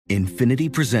Infinity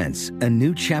presents a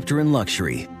new chapter in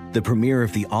luxury, the premiere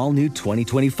of the all-new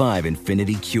 2025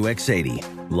 Infinity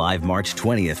QX80, live March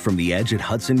 20th from the Edge at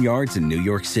Hudson Yards in New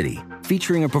York City,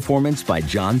 featuring a performance by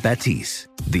John Batiste.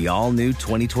 The all-new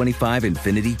 2025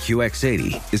 Infinity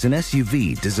QX80 is an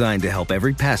SUV designed to help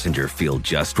every passenger feel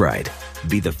just right.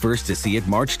 Be the first to see it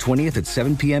March 20th at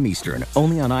 7 p.m. Eastern,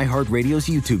 only on iHeartRadio's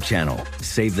YouTube channel.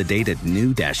 Save the date at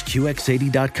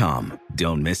new-QX80.com.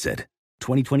 Don't miss it.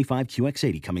 2025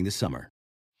 QX80 coming this summer.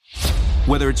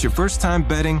 Whether it's your first time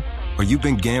betting or you've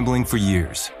been gambling for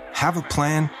years, have a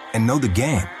plan and know the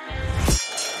game.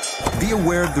 Be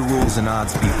aware of the rules and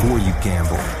odds before you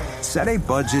gamble. Set a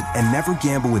budget and never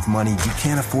gamble with money you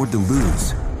can't afford to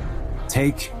lose.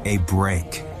 Take a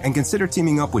break and consider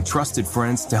teaming up with trusted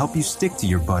friends to help you stick to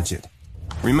your budget.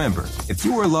 Remember, if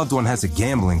you or a loved one has a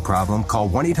gambling problem, call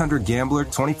 1-800-GAMBLER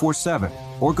 24/7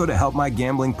 or go to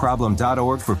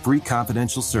helpmygamblingproblem.org for free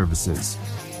confidential services.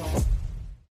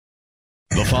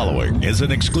 The following is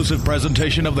an exclusive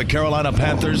presentation of the Carolina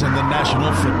Panthers and the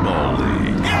National Football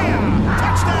League. Yeah!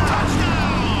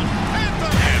 Touchdown!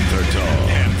 Panther Talk.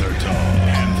 Panther Talk.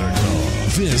 Panther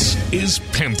Talk. This is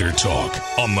Panther Talk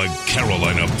on the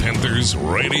Carolina Panthers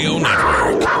Radio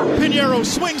Network. Pinheiro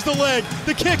swings the leg.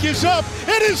 The kick is up.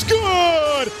 It is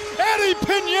good! Eddie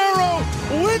Pinheiro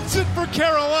wins it for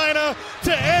Carolina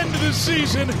to end the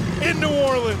season in New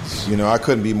Orleans. You know, I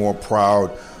couldn't be more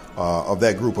proud of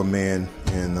that group of men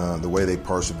and the way they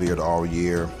persevered all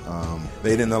year.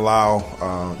 They didn't allow,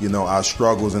 our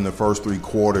struggles in the first three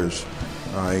quarters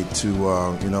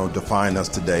to define us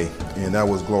today. And that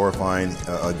was glorifying,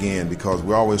 again, because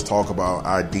we always talk about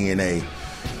our DNA,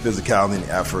 physicality and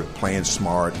effort, playing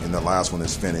smart, and the last one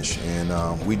is finish. And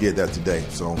we did that today,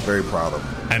 so I'm very proud of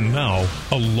them. And now,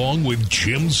 along with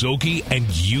Jim Szoke and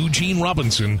Eugene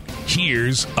Robinson,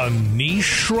 here's Anish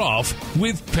Shroff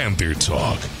with Panther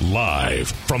Talk, live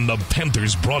from the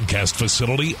Panthers broadcast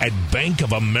facility at Bank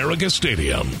of America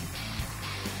Stadium.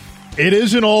 It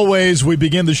isn't always we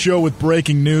begin the show with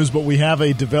breaking news, but we have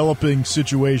a developing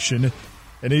situation.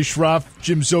 Anish Shroff,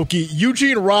 Jim Szoke,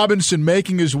 Eugene Robinson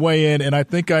making his way in, and I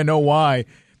think I know why.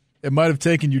 It might have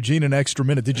taken Eugene an extra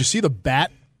minute. Did you see the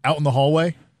bat out in the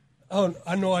hallway? Oh,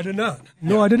 I know I did not.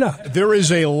 No, I did not. There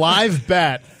is a live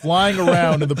bat flying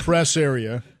around in the press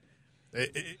area.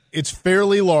 It's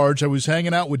fairly large. I was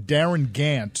hanging out with Darren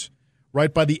Gant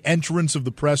right by the entrance of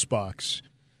the press box,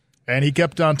 and he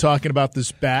kept on talking about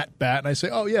this bat, and I say,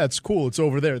 oh, yeah, it's cool. It's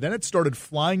over there. Then it started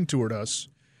flying toward us.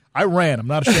 I ran. I'm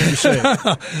not ashamed to say it.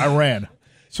 I ran.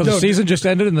 So the season just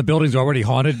ended and the building's already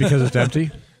haunted because it's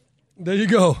empty? There you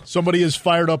go. Somebody has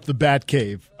fired up the Bat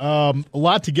Cave. A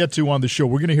lot to get to on the show.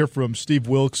 We're going to hear from Steve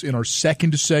Wilks in our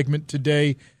second segment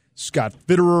today. Scott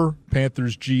Fitterer,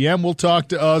 Panthers GM, will talk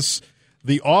to us.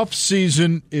 The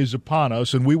offseason is upon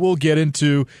us, and we will get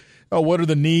into what are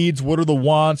the needs, what are the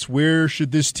wants, where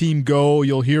should this team go.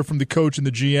 You'll hear from the coach and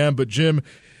the GM. But, Jim,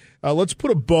 let's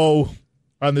put a bow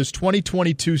on this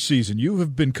 2022 season. You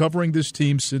have been covering this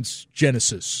team since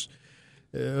Genesis.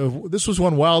 This was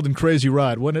one wild and crazy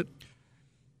ride, wasn't it?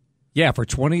 Yeah, for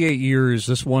 28 years,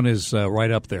 this one is right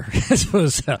up there. This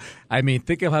was,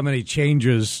 think of how many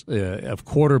changes of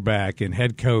quarterback and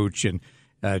head coach and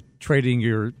trading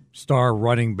your star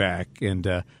running back.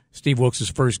 And Steve Wilks'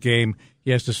 first game,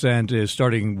 he has to send his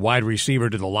starting wide receiver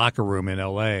to the locker room in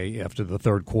L.A. after the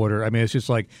third quarter. I mean, it's just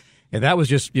like, and that was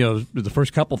just, the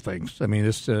first couple things. I mean,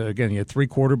 this again, you had three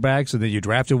quarterbacks, and then you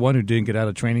drafted one who didn't get out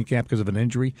of training camp because of an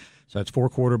injury. So that's four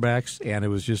quarterbacks, and it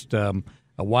was just a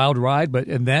wild ride.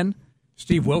 And then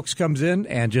Steve Wilks comes in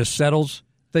and just settles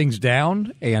things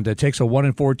down and takes a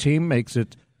 1-4 team, makes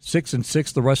it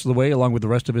 6-6 the rest of the way, along with the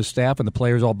rest of his staff and the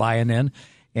players all buying in.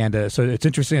 And so it's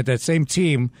interesting that same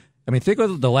team. I mean, think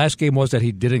of the last game was that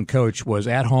he didn't coach was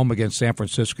at home against San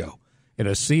Francisco. In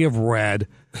a sea of red,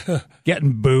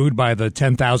 getting booed by the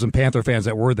 10,000 Panther fans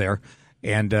that were there.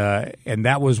 And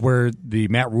that was where the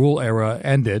Matt Rule era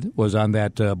ended, was on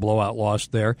that blowout loss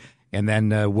there. And then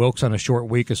Wilks on a short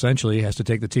week essentially has to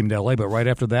take the team to L.A., but right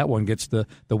after that one gets the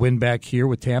win back here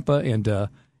with Tampa. And, to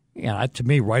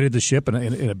me, righted the ship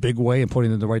in a big way and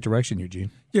pointing in the right direction,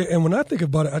 Eugene. Yeah, and when I think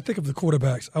about it, I think of the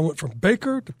quarterbacks. I went from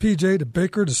Baker to PJ to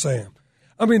Baker to Sam.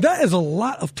 I mean, that is a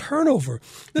lot of turnover.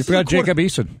 You forgot Jacob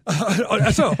Eason.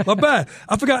 So, my bad.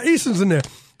 I forgot Eason's in there.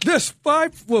 There's four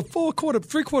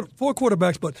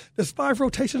quarterbacks, but there's 5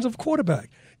 rotations of quarterback.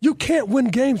 You can't win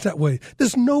games that way.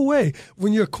 There's no way.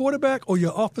 When your quarterback or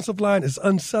your offensive line is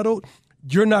unsettled,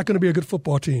 you're not going to be a good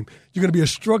football team. You're going to be a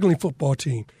struggling football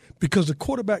team because the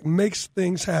quarterback makes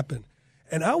things happen.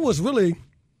 And I was really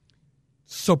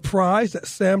surprised that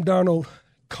Sam Darnold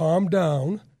calmed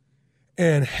down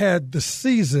and had the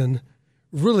season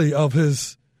really of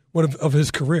his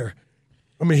career.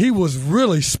 I mean, he was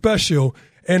really special.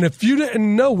 And if you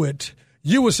didn't know it,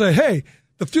 you would say, hey,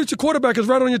 the future quarterback is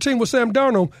right on your team with Sam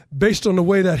Darnold based on the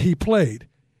way that he played.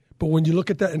 But when you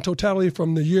look at that in totality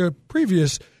from the year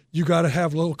previous, you got to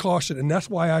have a little caution. And that's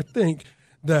why I think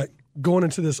that going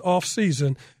into this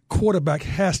offseason, quarterback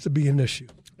has to be an issue.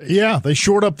 Yeah, they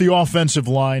shored up the offensive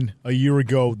line a year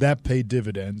ago. That paid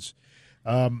dividends.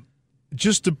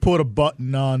 Just to put a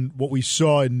button on what we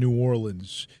saw in New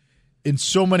Orleans, in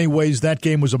so many ways that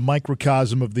game was a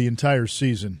microcosm of the entire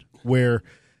season, where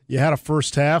you had a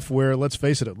first half where, let's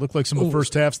face it looked like some of the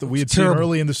first halves that we had seen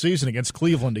early in the season against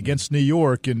Cleveland, against New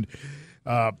York. And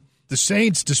the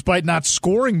Saints, despite not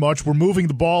scoring much, were moving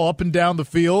the ball up and down the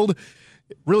field.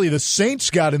 Really, the Saints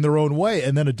got in their own way,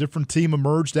 and then a different team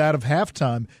emerged out of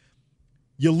halftime.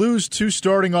 You lose 2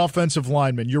 starting offensive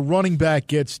linemen. Your running back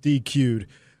gets DQ'd.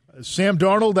 Sam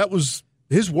Darnold, that was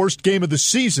his worst game of the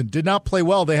season. Did not play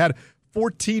well. They had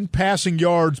 14 passing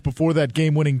yards before that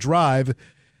game-winning drive,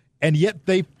 and yet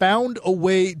they found a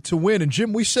way to win. And,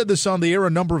 Jim, we said this on the air a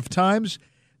number of times.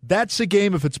 That's a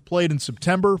game, if it's played in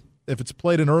September, if it's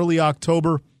played in early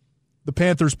October, the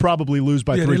Panthers probably lose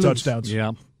by 3 touchdowns.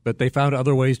 Yeah, but they found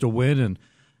other ways to win, and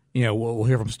we'll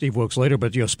hear from Steve Wilks later,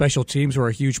 but special teams were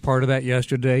a huge part of that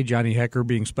yesterday. Johnny Hekker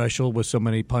being special with so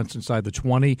many punts inside the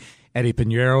 20. Eddie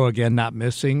Pinheiro, again, not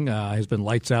missing, has been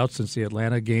lights out since the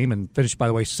Atlanta game and finished, by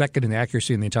the way, second in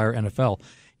accuracy in the entire NFL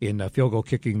in field goal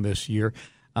kicking this year.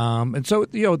 And so,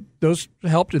 those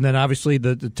helped. And then, obviously,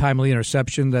 the timely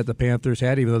interception that the Panthers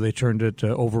had, even though they turned it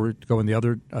over going the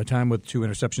other time with 2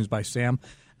 interceptions by Sam.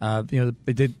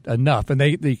 They did enough, and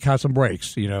they caught some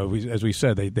breaks. As we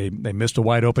said, they missed a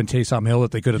wide open Taysom Hill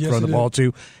that they could have thrown the ball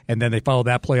to, and then they followed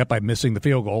that play up by missing the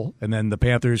field goal. And then the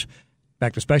Panthers,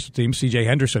 back to special teams, C.J.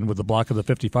 Henderson with the block of the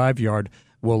 55-yard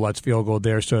Will Lutz field goal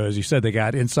there. So as you said, they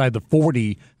got inside the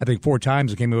 40, I think 4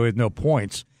 times, and came away with no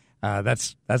points.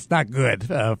 That's not good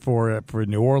for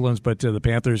New Orleans, but the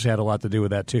Panthers had a lot to do with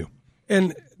that too.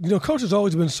 And Coach has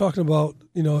always been talking about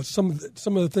some of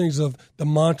the things of the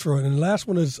mantra, and the last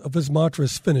one of his mantra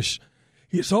is finish.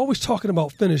 He's always talking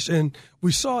about finish, and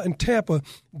we saw in Tampa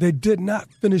they did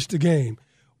not finish the game.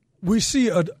 We see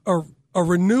a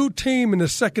renewed team in the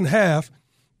second half,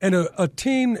 and a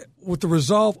team with the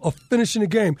resolve of finishing the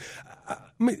game. I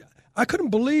mean, I couldn't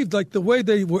believe the way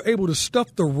they were able to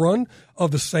stuff the run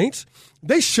of the Saints.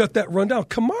 They shut that run down.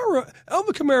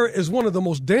 Alvin Kamara is one of the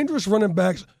most dangerous running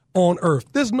backs on earth.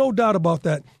 There's no doubt about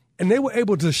that. And they were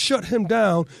able to shut him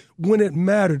down when it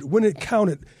mattered, when it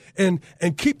counted, and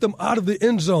keep them out of the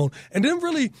end zone. And then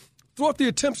really throw up the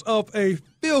attempts of a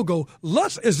field goal.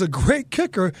 Lutz is a great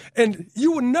kicker, and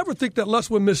you would never think that Lutz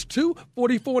would miss 2,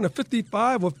 44 and a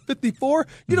 55 or 54.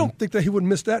 You don't think that he would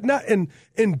miss that, not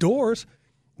indoors.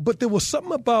 But there was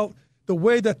something about the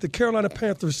way that the Carolina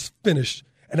Panthers finished.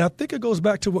 And I think it goes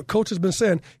back to what Coach has been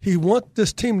saying. He wants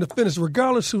this team to finish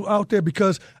regardless who out there,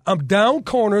 because I'm down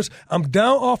corners, I'm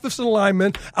down offensive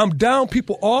linemen, I'm down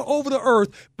people all over the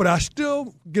earth, but I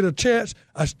still get a chance.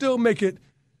 I still make it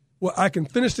where I can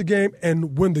finish the game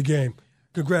and win the game.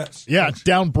 Congrats. Yeah, Thanks.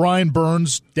 Down Brian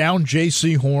Burns, down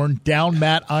J.C. Horn, down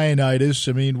Matt Ioannidis.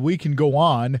 I mean, we can go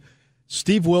on.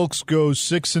 Steve Wilks goes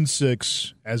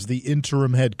 6-6 as the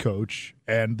interim head coach,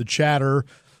 and the chatter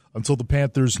until the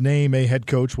Panthers name a head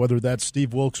coach, whether that's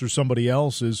Steve Wilks or somebody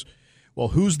else, is, well,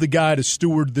 who's the guy to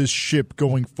steward this ship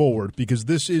going forward? Because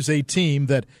this is a team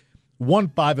that won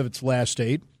 5 of its last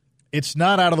 8. It's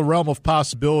not out of the realm of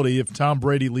possibility if Tom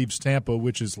Brady leaves Tampa,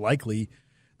 which is likely.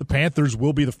 The Panthers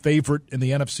will be the favorite in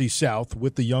the NFC South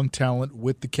with the young talent,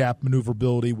 with the cap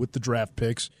maneuverability, with the draft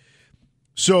picks.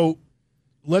 So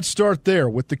let's start there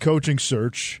with the coaching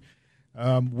search.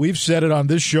 We've said it on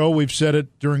this show. We've said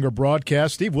it during our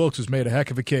broadcast. Steve Wilks has made a heck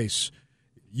of a case.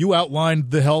 You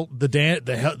outlined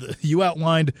you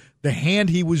outlined the hand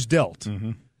he was dealt,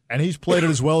 and he's played it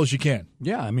as well as you can.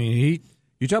 Yeah, I mean,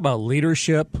 you talk about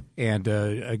leadership and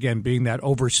again being that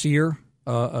overseer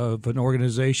of an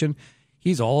organization.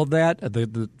 He's all of that.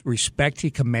 The respect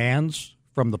he commands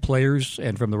from the players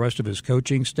and from the rest of his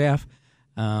coaching staff.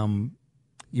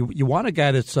 You want a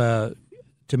guy that's.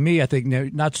 To me, I think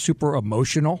not super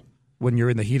emotional when you're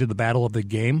in the heat of the battle of the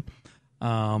game,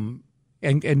 and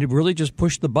really just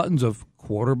push the buttons of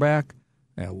quarterback,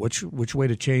 which way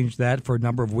to change that for a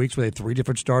number of weeks. We had 3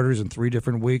 different starters in 3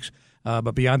 different weeks,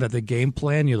 but beyond that, the game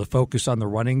plan, the focus on the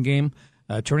running game,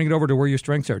 turning it over to where your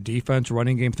strengths are, defense,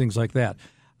 running game, things like that.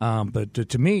 But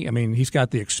to me, I mean, he's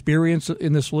got the experience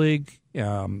in this league.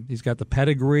 He's got the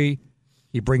pedigree.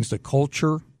 He brings the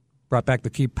culture. Brought back the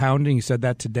keep pounding. He said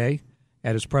that today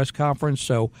at his press conference.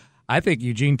 So I think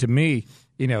Eugene, to me,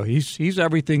 he's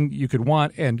everything you could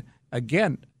want. And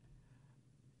again,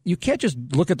 you can't just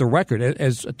look at the record.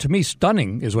 As to me,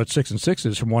 stunning is what 6-6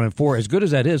 is from 1-4. As good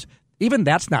as that is, even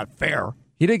that's not fair.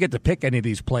 He didn't get to pick any of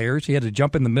these players. He had to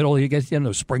jump in the middle. He gets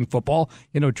spring football,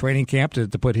 training camp to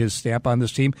put his stamp on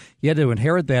this team. He had to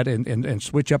inherit that and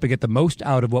switch up and get the most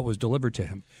out of what was delivered to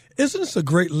him. Isn't this a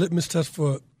great litmus test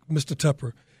for Mr.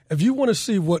 Tepper? If you want to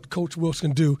see what Coach Wilks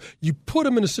can do, you put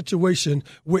him in a situation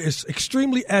where it's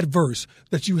extremely adverse,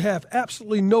 that you have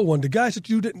absolutely no one. The guys that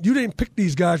you didn't pick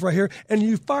these guys right here, and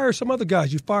you fire some other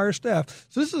guys. You fire staff.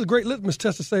 So this is a great litmus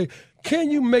test to say,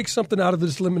 can you make something out of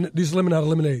these lemon out of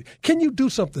lemonade? Can you do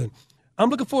something? I'm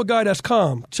looking for a guy that's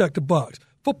calm. Check the box.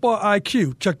 Football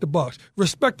IQ. Check the box.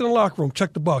 Respect in the locker room.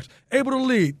 Check the box. Able to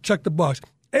lead. Check the box.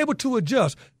 Able to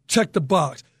adjust. Check the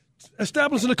box.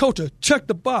 Establishing a culture, check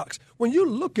the box. When you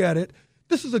look at it,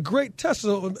 this is a great test.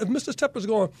 So if Mr. Tepper's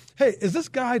going, hey, is this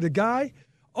guy the guy?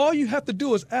 All you have to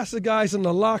do is ask the guys in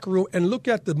the locker room and look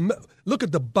at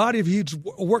the body of his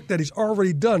work that he's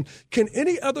already done. Can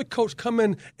any other coach come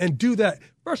in and do that?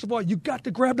 First of all, you got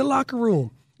to grab the locker room.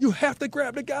 You have to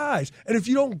grab the guys. And if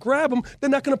you don't grab them, they're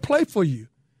not going to play for you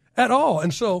at all.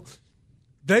 And so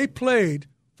they played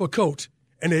for Coach.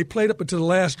 And they played up until the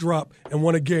last drop and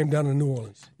won a game down in New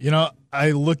Orleans.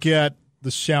 I look at the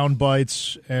sound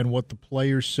bites and what the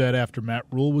players said after Matt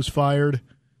Rule was fired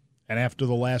and after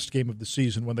the last game of the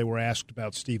season when they were asked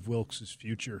about Steve Wilks'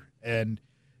 future. And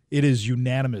it is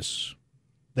unanimous.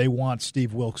 They want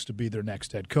Steve Wilks to be their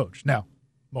next head coach. Now,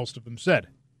 most of them said,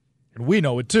 and we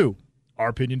know it too, our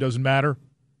opinion doesn't matter.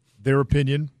 Their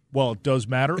opinion, well, it does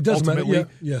matter. It does Ultimately, matter.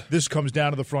 Yeah. This comes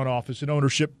down to the front office and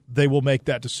ownership. They will make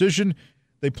that decision.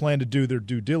 They plan to do their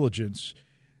due diligence.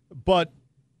 But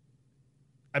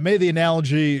I made the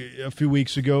analogy a few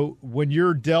weeks ago. When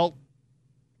you're dealt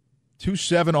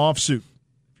 2-7 offsuit,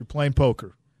 if you're playing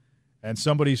poker, and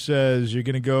somebody says you're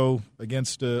going to go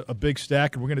against a big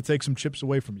stack and we're going to take some chips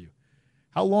away from you,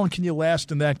 how long can you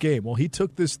last in that game? Well, he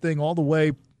took this thing all the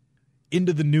way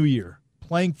into the new year,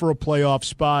 playing for a playoff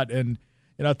spot, and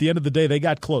at the end of the day, they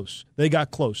got close.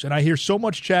 And I hear so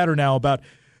much chatter now about,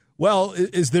 well,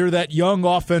 is there that young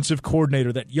offensive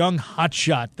coordinator, that young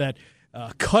hotshot, that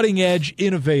cutting-edge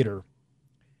innovator?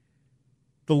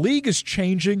 The league is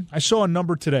changing. I saw a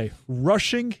number today.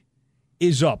 Rushing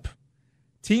is up.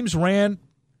 Teams ran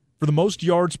for the most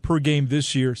yards per game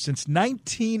this year since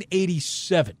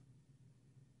 1987.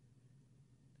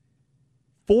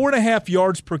 4.5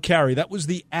 yards per carry. That was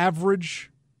the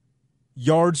average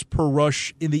yards per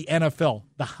rush in the NFL,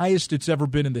 the highest it's ever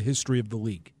been in the history of the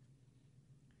league.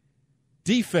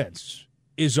 Defense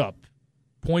is up.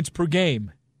 Points per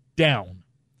game, down.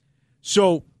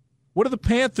 So what do the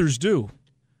Panthers do?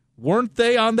 Weren't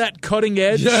they on that cutting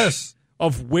edge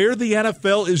of where the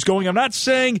NFL is going? I'm not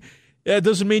saying it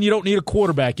doesn't mean you don't need a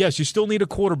quarterback. Yes, you still need a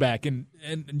quarterback, and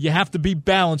you have to be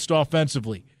balanced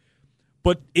offensively.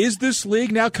 But is this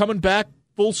league now coming back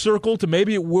full circle to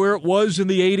maybe where it was in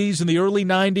the 80s and the early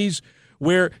 90s,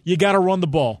 where you got to run the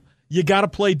ball, you got to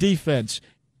play defense?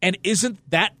 And isn't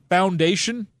that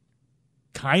foundation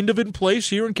kind of in place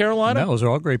here in Carolina? No, those are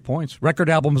all great points. Record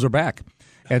albums are back.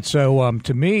 And so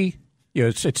to me,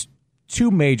 it's two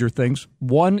major things.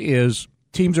 One is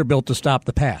teams are built to stop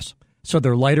the pass. So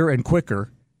they're lighter and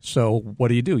quicker. So what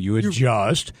do? You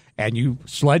adjust and you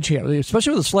sledgehammer,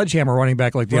 especially with a sledgehammer running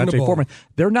back like Deontay Foreman.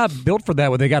 They're not built for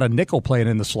that when they got a nickel playing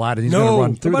in the slot and he's going to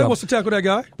run through them. Nobody wants to tackle that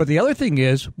guy. But the other thing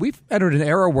is we've entered an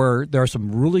era where there are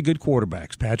some really good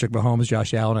quarterbacks. Patrick Mahomes,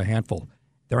 Josh Allen, a handful.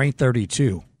 There ain't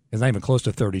 32. There's not even close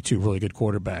to 32 really good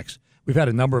quarterbacks. We've had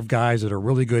a number of guys that are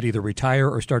really good either retire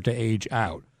or start to age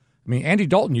out. I mean, Andy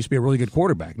Dalton used to be a really good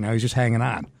quarterback. Now he's just hanging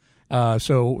on.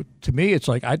 So to me, it's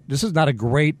like this is not a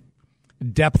great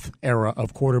depth era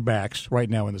of quarterbacks right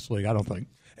now in this league, I don't think.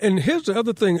 And here's the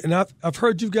other thing, and I've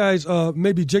heard you guys,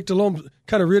 maybe Jake Delhomme,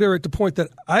 kind of reiterate the point that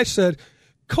I said.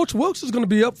 Coach Wilks is going to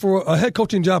be up for a head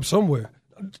coaching job somewhere.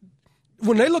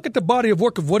 When they look at the body of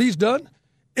work of what he's done,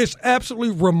 it's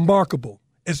absolutely remarkable.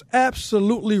 It's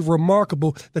absolutely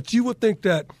remarkable that you would think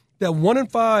that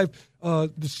 1-5,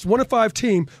 this 1-5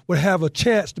 team would have a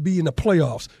chance to be in the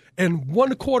playoffs. And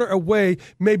 1 quarter away,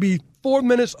 maybe 4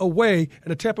 minutes away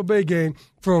in a Tampa Bay game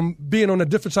from being on a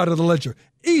different side of the ledger.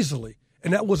 Easily.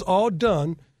 And that was all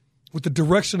done with the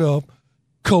direction of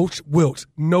Coach Wilks.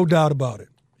 No doubt about it.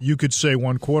 You could say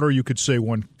 1 quarter. You could say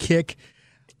 1 kick.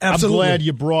 Absolutely. I'm glad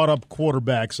you brought up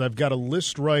quarterbacks. I've got a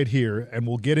list right here, and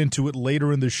we'll get into it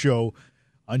later in the show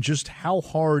on just how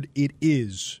hard it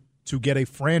is to get a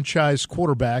franchise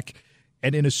quarterback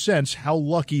and, in a sense, how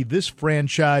lucky this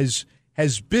franchise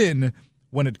has been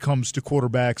when it comes to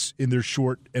quarterbacks in their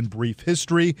short and brief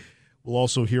history. We'll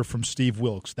also hear from Steve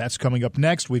Wilks. That's coming up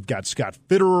next. We've got Scott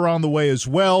Fitterer on the way as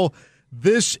well.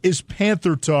 This is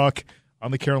Panther Talk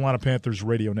on the Carolina Panthers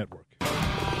Radio Network.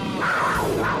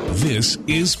 This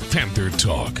is Panther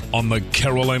Talk on the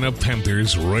Carolina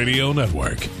Panthers Radio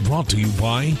Network. Brought to you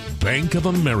by Bank of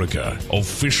America,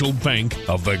 official bank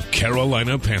of the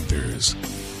Carolina Panthers.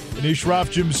 Anish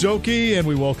Shroff, Jim Szoke, and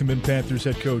we welcome in Panthers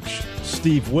head coach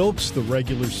Steve Wilks. The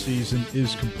regular season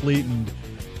is complete,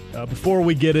 and before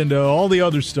we get into all the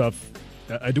other stuff,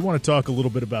 I do want to talk a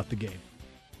little bit about the game.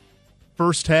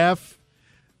 First half,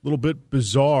 a little bit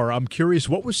bizarre. I'm curious,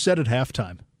 what was said at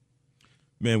halftime?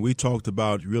 Man, we talked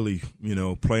about really,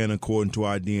 playing according to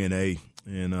our DNA,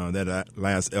 and that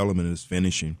last element is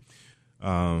finishing.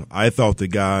 I thought the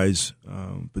guys,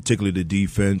 particularly the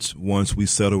defense, once we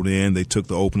settled in, they took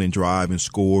the opening drive and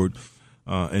scored.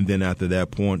 And then after that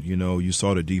point, you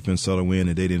saw the defense settle in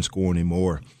and they didn't score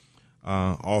anymore.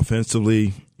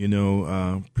 Offensively,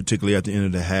 particularly at the end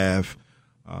of the half,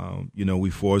 we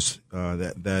forced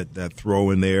that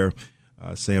throw in there.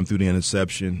 Sam threw the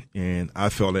interception, and I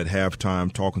felt at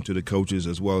halftime, talking to the coaches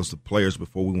as well as the players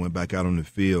before we went back out on the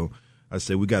field, I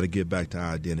said we got to get back to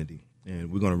our identity,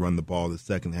 and we're going to run the ball the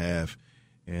second half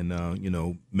and,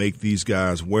 make these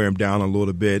guys wear them down a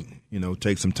little bit,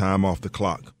 take some time off the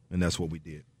clock, and that's what we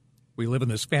did. We live in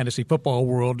this fantasy football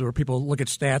world where people look at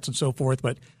stats and so forth,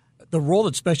 but the role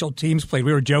that special teams played,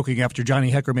 we were joking after Johnny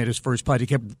Hecker made his first punt. He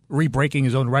kept re-breaking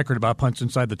his own record about punts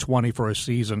inside the 20 for a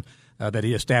season that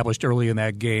he established early in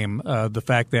that game. The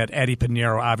fact that Eddie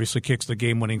Pinheiro obviously kicks the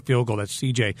game-winning field goal, that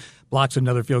CJ blocks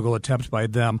another field goal attempt by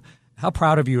them. How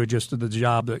proud of you are just of the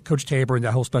job that Coach Tabor and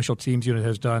that whole special teams unit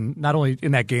has done, not only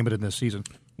in that game but in this season?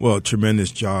 Well,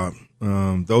 tremendous job.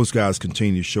 Those guys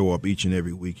continue to show up each and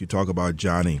every week. You talk about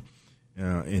Johnny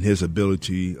and his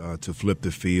ability to flip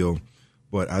the field.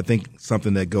 But I think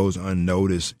something that goes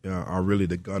unnoticed are really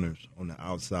the gunners on the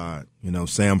outside.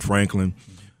 Sam Franklin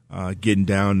getting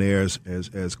down there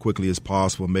as quickly as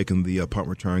possible, making the punt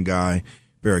return guy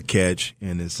bear a catch.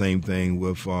 And the same thing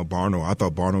with Barno. I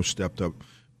thought Barno stepped up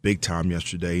big time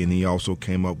yesterday, and he also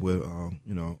came up with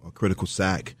a critical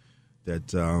sack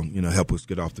that helped us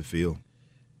get off the field.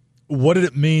 What did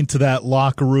it mean to that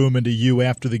locker room and to you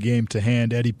after the game to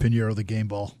hand Eddie Pinheiro the game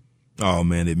ball? Oh,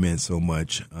 man, it meant so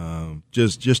much.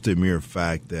 Just the mere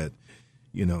fact that,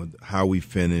 how we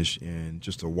finished and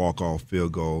just a walk-off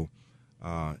field goal.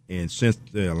 And since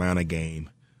the Atlanta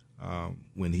game,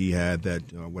 when he had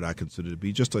that, what I consider to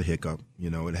be just a hiccup,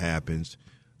 it happens.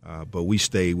 But we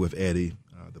stayed with Eddie.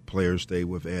 The players stayed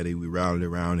with Eddie. We rallied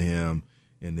around him.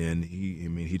 And then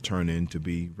he turned in to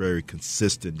be very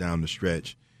consistent down the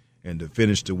stretch. And to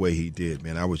finish the way he did,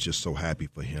 man, I was just so happy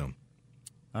for him.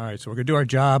 All right, so we're going to do our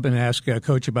job and ask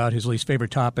Coach about his least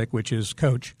favorite topic, which is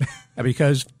Coach.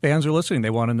 Because fans are listening. They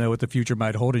want to know what the future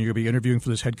might hold, and you're going to be interviewing for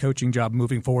this head coaching job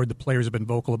moving forward. The players have been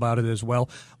vocal about it as well.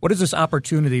 What does this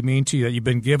opportunity mean to you that you've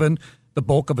been given the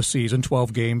bulk of a season,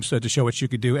 12 games, to show what you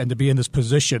could do, and to be in this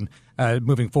position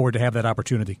moving forward to have that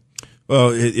opportunity?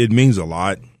 Well, it means a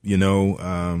lot.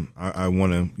 I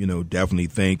want to, definitely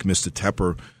thank Mr.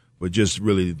 Tepper for just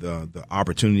really the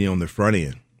opportunity on the front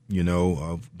end.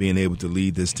 Of being able to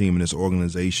lead this team and this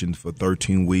organization for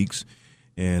 13 weeks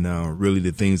and really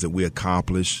the things that we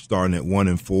accomplished starting at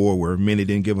 1-4 where many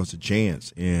didn't give us a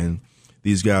chance. And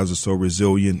these guys are so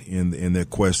resilient in their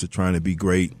quest to trying to be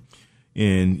great.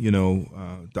 And,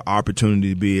 the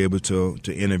opportunity to be able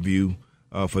to interview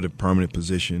for the permanent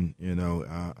position,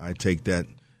 I take that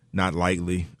not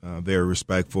lightly, very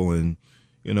respectful. And,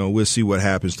 we'll see what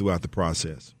happens throughout the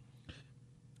process.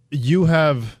 You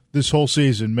have this whole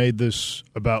season made this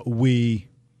about we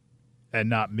and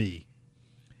not me.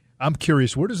 I'm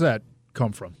curious, where does that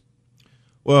come from?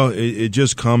 Well, it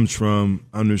just comes from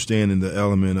understanding the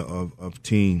element of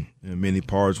team and many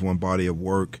parts, one body of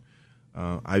work.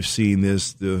 I've seen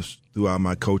this throughout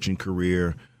my coaching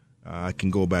career. I can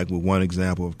go back with one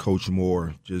example of Coach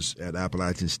Moore just at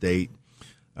Appalachian State,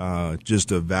 just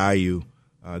the value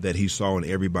that he saw in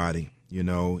everybody.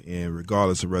 And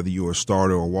regardless of whether you were a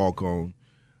starter or walk-on,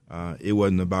 it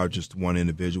wasn't about just one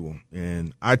individual.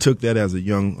 And I took that as a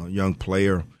young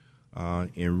player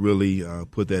and really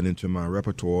put that into my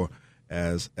repertoire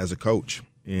as a coach.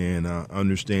 And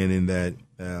understanding that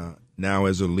now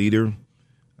as a leader,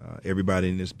 everybody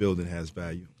in this building has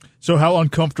value. So how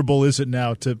uncomfortable is it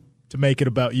now to make it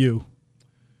about you?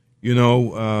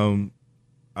 I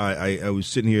was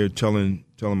sitting here telling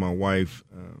my wife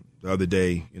the other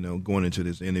day, going into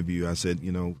this interview, I said,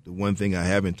 the one thing I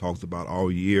haven't talked about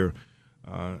all year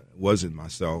wasn't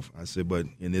myself. I said, but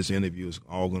in this interview, it's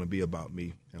all going to be about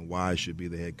me and why I should be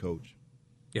the head coach.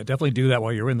 Yeah, definitely do that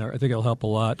while you're in there. I think it'll help a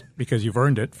lot because you've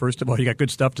earned it. First of all, you got good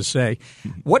stuff to say.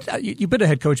 You've been a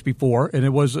head coach before, and it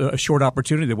was a short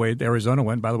opportunity the way Arizona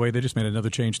went. By the way, they just made another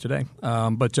change today.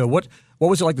 But what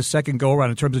was it like the second go-around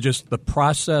in terms of just the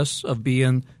process of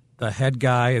being the head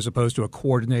guy as opposed to a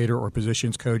coordinator or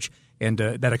positions coach, and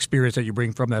that experience that you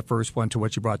bring from that first one to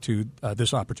what you brought to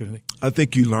this opportunity? I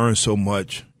think you learn so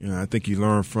much. I think you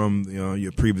learn from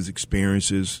your previous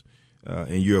experiences,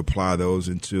 and you apply those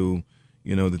into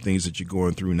the things that you're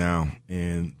going through now.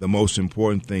 And the most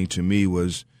important thing to me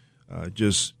was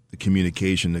just the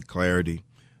communication, the clarity,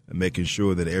 and making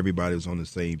sure that everybody was on the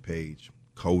same page,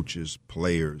 coaches,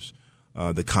 players,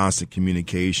 the constant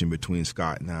communication between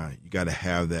Scott and I. You got to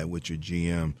have that with your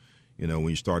GM, when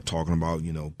you start talking about,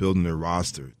 building the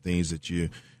roster, things that you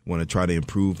want to try to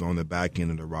improve on the back end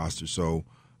of the roster. So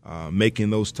making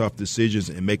those tough decisions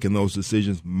and making those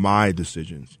decisions my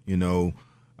decisions,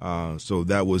 so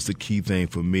that was the key thing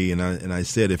for me, and I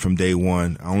said it from day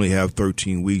one. I only have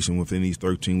 13 weeks, and within these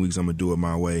 13 weeks, I'm gonna do it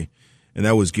my way. And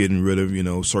that was getting rid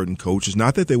of certain coaches.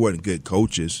 Not that they weren't good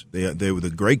coaches; they were the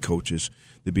great coaches,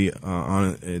 to be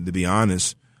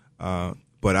honest.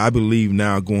 But I believe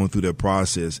now, going through that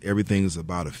process, everything is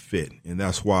about a fit, and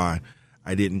that's why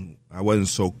I wasn't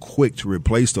so quick to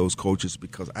replace those coaches,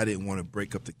 because I didn't want to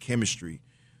break up the chemistry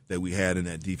that we had in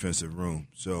that defensive room.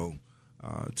 So.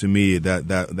 To me,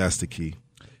 that's the key.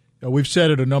 We've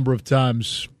said it a number of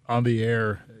times on the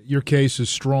air. Your case is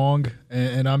strong,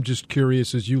 and I'm just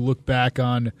curious, as you look back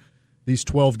on these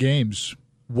 12 games,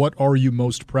 what are you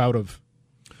most proud of?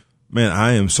 Man,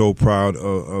 I am so proud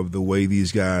of the way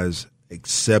these guys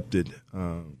accepted,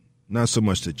 not so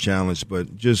much the challenge,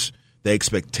 but just the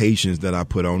expectations that I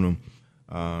put on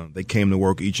them. They came to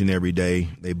work each and every day.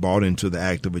 They bought into the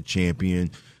act of a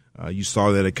champion. You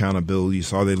saw that accountability. You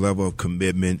saw that level of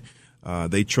commitment.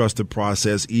 They trust the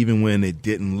process even when it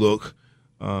didn't look,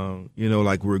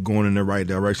 like we were going in the right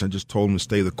direction. I just told them to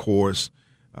stay the course.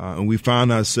 And we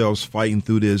found ourselves fighting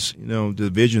through this,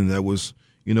 division that was,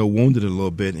 wounded a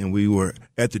little bit, and we were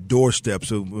at the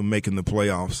doorsteps of making the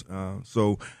playoffs.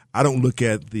 So I don't look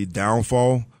at the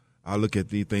downfall. I look at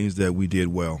the things that we did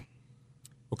well.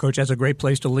 Well, Coach, that's a great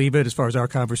place to leave it as far as our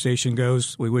conversation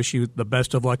goes. We wish you the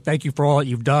best of luck. Thank you for all that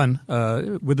you've done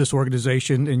with this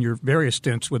organization and your various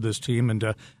stints with this team.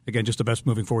 And, again, just the best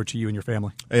moving forward to you and your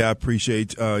family. Hey, I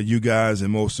appreciate you guys,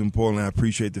 and most importantly, I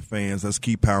appreciate the fans. Let's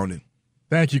keep pounding.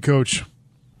 Thank you, Coach.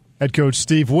 Head coach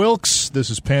Steve Wilks. This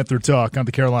is Panther Talk on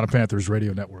the Carolina Panthers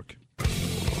Radio Network.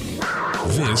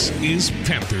 This is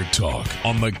Panther Talk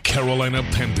on the Carolina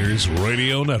Panthers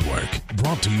Radio Network.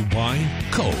 Brought to you by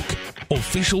Coke,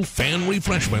 official fan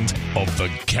refreshment of the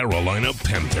Carolina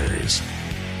Panthers.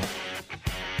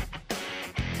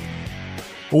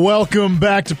 Welcome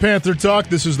back to Panther Talk.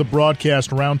 This is the broadcast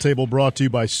roundtable brought to you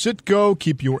by Citgo.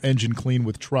 Keep your engine clean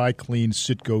with Tri-Clean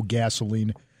Citgo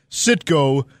gasoline.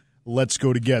 Citgo, let's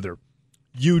go together.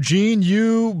 Eugene,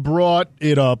 you brought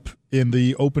it up in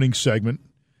the opening segment.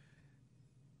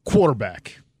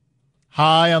 Quarterback,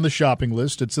 high on the shopping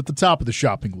list. It's at the top of the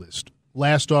shopping list.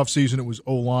 Last offseason, it was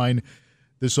O-line.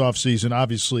 This offseason,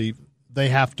 obviously, they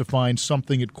have to find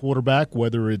something at quarterback,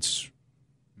 whether it's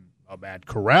a Matt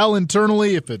Corral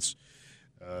internally, if it's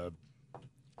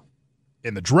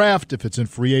in the draft, if it's in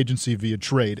free agency via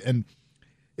trade. And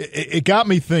it got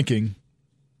me thinking,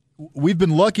 we've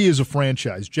been lucky as a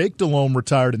franchise. Jake Delhomme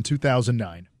retired in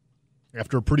 2009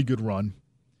 after a pretty good run.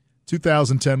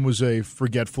 2010 was a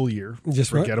forgetful year,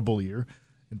 forgettable year.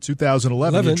 In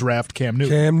 2011, you draft Cam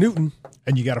Newton.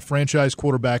 And you got a franchise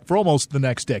quarterback for almost the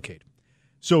next decade.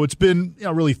 So it's been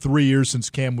really 3 years since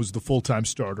Cam was the full-time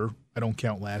starter. I don't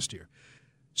count last year.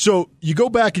 So you go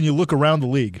back and you look around the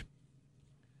league.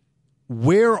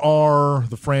 Where are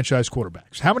the franchise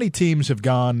quarterbacks? How many teams have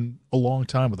gone a long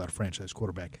time without a franchise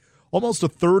quarterback? Almost a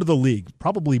third of the league,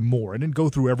 probably more. I didn't go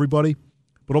through everybody,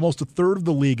 but almost a third of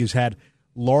the league has had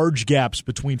large gaps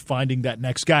between finding that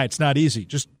next guy. It's not easy.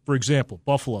 Just for example,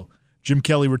 Buffalo, Jim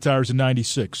Kelly retires in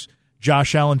 96.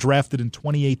 Josh Allen drafted in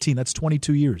 2018. That's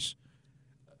 22 years.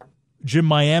 Jim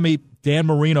Miami, Dan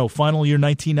Marino, final year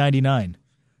 1999.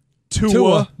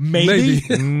 Tua maybe.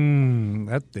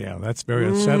 That's very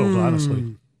unsettled,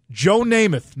 honestly. Joe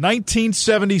Namath,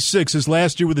 1976, his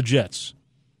last year with the Jets.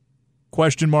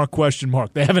 Question mark.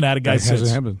 They haven't had a guy since.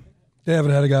 They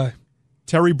haven't had a guy.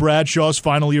 Terry Bradshaw's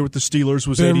final year with the Steelers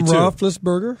was 82. Ben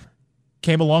Roethlisberger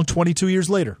came along 22 years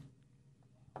later.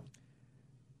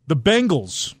 The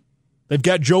Bengals, they've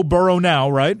got Joe Burrow now,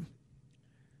 right?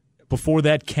 Before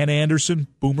that, Ken Anderson,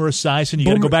 Boomer Esiason. You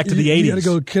got to go back to the 80s. You got to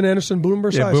go Ken Anderson,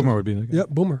 Boomer Esiason. Yeah, Boomer would be the guy. Yep,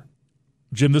 Boomer.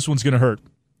 Jim, this one's going to hurt.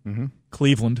 Mm-hmm.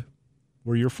 Cleveland,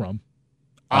 where you're from.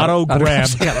 Otto Graham,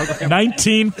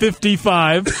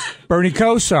 1955. Bernie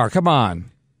Kosar, come on.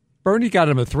 Bernie got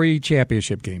him 3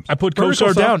 championship games. I put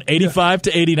Kosar down, 85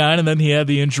 to 89, and then he had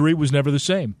the injury, was never the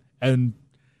same. And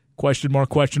question mark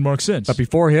since. But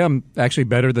before him, actually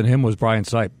better than him was Brian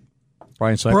Sipe.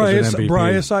 Brian Sipe was an MVP.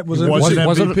 Brian Sipe was an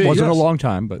MVP. Wasn't a long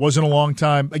time. But wasn't a long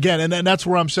time. Again, and that's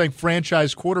where I'm saying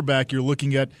franchise quarterback, you're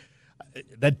looking at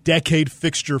that decade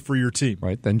fixture for your team.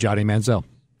 Right, then Johnny Manziel.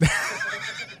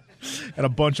 And a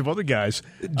bunch of other guys.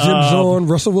 Jim Zorn,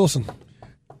 Russell Wilson.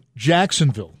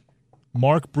 Jacksonville.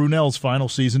 Mark Brunell's final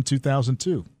season,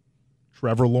 2002.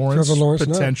 Trevor Lawrence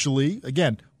potentially,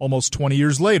 again, almost 20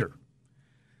 years later.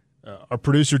 Our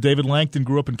producer, David Langton,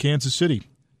 grew up in Kansas City.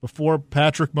 Before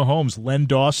Patrick Mahomes, Len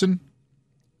Dawson.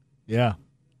 Yeah.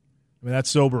 I mean,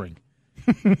 that's sobering.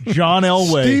 John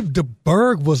Elway. Steve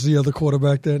DeBerg was the other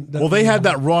quarterback. They had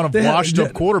that run of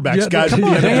washed-up quarterbacks. Guys,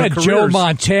 they had Joe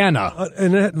Montana.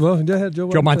 They had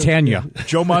Joe Montana.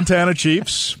 Joe Montana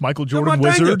Chiefs. Michael Jordan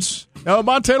Wizards.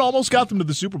 Montana almost got them to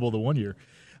the Super Bowl the one year.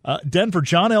 Denver,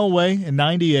 John Elway in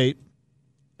 98.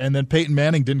 And then Peyton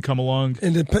Manning didn't come along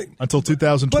until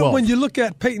 2012. But when you look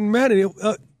at Peyton Manning,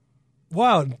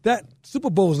 wow, that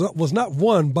Super Bowl was not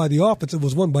won by the offense. It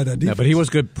was won by that defense. Yeah, but he was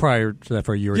good prior to that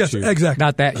for a year or two. Yes, exactly.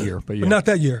 Not that year, but yeah. But not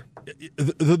that year.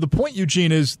 The point,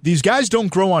 Eugene, is these guys don't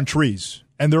grow on trees.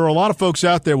 And there are a lot of folks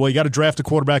out there, well, you got to draft a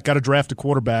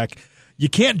quarterback. You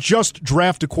can't just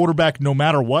draft a quarterback no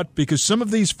matter what, because some of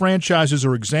these franchises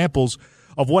are examples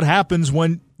of what happens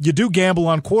when you do gamble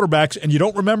on quarterbacks and you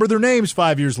don't remember their names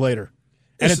 5 years later.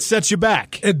 And it sets you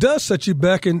back. It does set you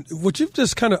back. And what you've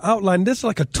just kind of outlined, this is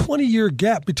like a 20-year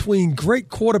gap between great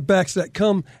quarterbacks that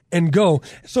come and go.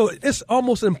 So it's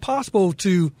almost impossible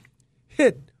to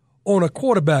hit on a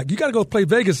quarterback. You got to go play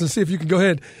Vegas and see if you can go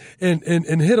ahead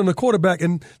and hit on a quarterback.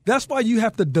 And that's why you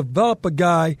have to develop a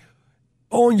guy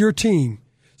on your team.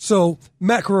 So,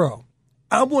 Matt Corral,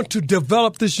 I want to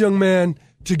develop this young man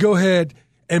to go ahead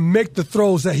and make the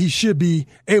throws that he should be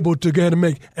able to go ahead and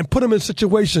make and put him in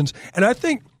situations. And I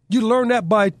think you learn that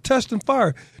by test and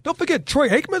fire. Don't forget, Troy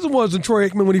Aikman wasn't Troy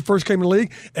Aikman when he first came to the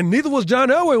league, and neither was John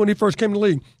Elway when he first came to the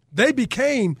league. They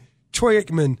became Troy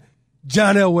Aikman,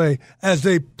 John Elway, as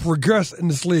they progressed in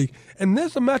this league. And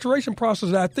there's a maturation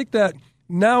process that I think that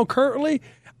now currently,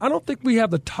 I don't think we have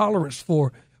the tolerance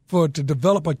for to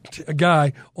develop a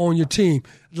guy on your team.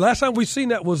 The last time we seen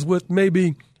that was with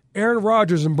maybe Aaron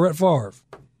Rodgers and Brett Favre.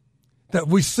 That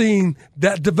we've seen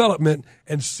that development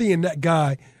and seeing that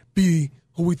guy be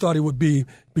who we thought he would be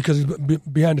because he's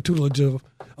behind the tutelage of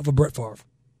a Brett Favre.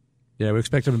 Yeah, we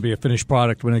expect him to be a finished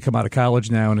product when they come out of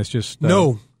college now, and it's just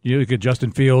no. You look at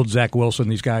Justin Fields, Zach Wilson;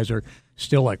 these guys are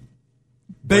still like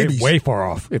babies, way far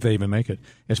off if they even make it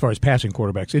as far as passing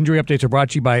quarterbacks. Injury updates are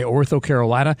brought to you by Ortho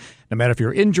Carolina. No matter if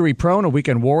you're injury prone, a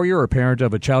weekend warrior, or a parent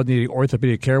of a child needing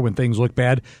orthopedic care when things look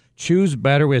bad, choose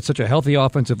better. We had such a healthy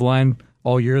offensive line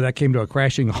all year. That came to a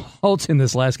crashing halt in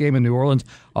this last game in New Orleans.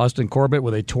 Austin Corbett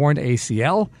with a torn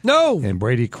ACL. No. And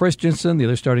Brady Christensen, the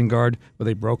other starting guard, with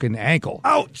a broken ankle.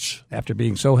 Ouch. After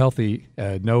being so healthy,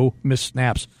 no missed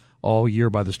snaps all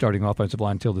year by the starting offensive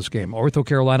line until this game. Ortho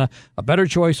Carolina, a better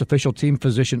choice, official team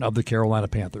physician of the Carolina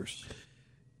Panthers.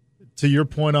 To your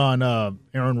point on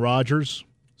Aaron Rodgers,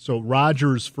 so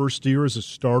Rodgers' first year as a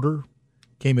starter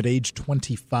came at age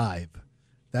 25.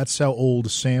 That's how old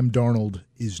Sam Darnold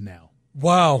is now.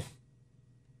 Wow,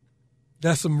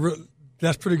 that's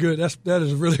pretty good. That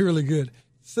is really, really good.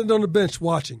 Sitting on the bench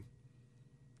watching.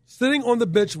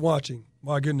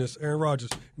 My goodness, Aaron Rodgers.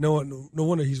 No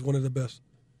wonder he's one of the best.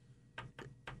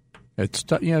 It's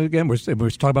again we're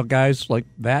talking about guys like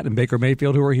that and Baker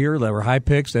Mayfield who are here that were high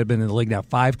picks that have been in the league now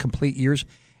 5 complete years,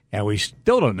 and we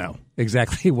still don't know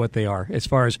exactly what they are. As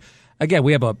far as again,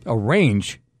 we have a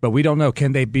range, but we don't know.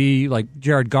 Can they be like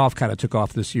Jared Goff kind of took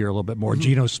off this year a little bit more? Mm-hmm.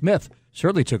 Geno Smith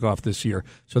certainly took off this year.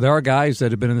 So there are guys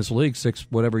that have been in this league 6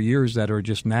 whatever years that are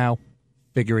just now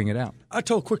figuring it out. I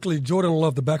told quickly Jordan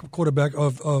Love, the backup quarterback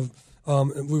of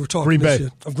we were talking Green Bay.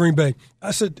 Year, of Green Bay.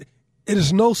 I said, it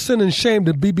is no sin and shame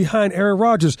to be behind Aaron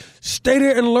Rodgers. Stay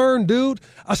there and learn, dude.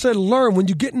 I said, learn. When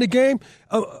you get in the game,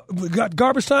 we got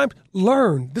garbage time,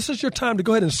 learn. This is your time to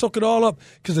go ahead and soak it all up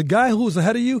because the guy who is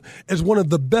ahead of you is one of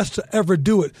the best to ever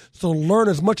do it. So learn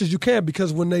as much as you can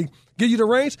because when they give you the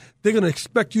reins, they're going to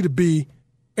expect you to be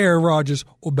Aaron Rodgers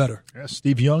or better. Yeah,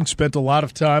 Steve Young spent a lot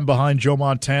of time behind Joe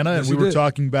Montana, and we were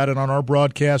talking about it on our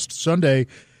broadcast Sunday.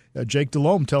 Jake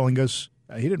Delhomme telling us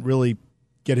he didn't really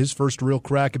get his first real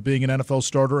crack at being an NFL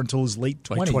starter until his late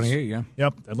 20s. Like 28, yeah.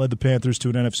 Yep, and led the Panthers to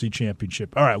an NFC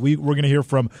championship. All right, we're going to hear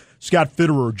from Scott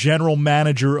Fitterer, general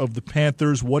manager of the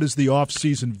Panthers. What is the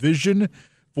offseason vision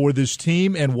for this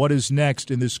team, and what is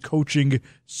next in this coaching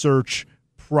search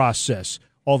process?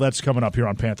 All that's coming up here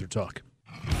on Panther Talk.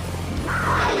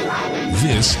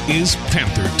 This is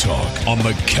Panther Talk on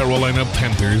the Carolina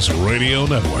Panthers Radio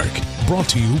Network. Brought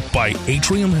to you by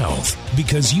Atrium Health,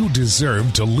 because you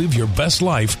deserve to live your best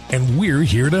life, and we're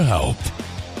here to help.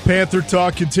 Panther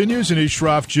Talk continues. Anish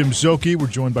Shroff, Jim Szoke. We're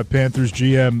joined by Panthers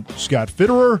GM Scott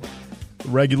Fitterer. The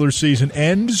regular season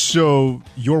ends, so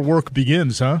your work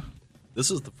begins, huh? This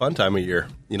is the fun time of year.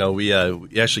 You know, we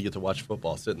actually get to watch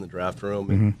football, sit in the draft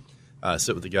room, and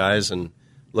sit with the guys and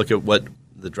look at what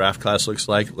the draft class looks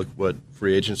like, look what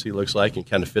free agency looks like, and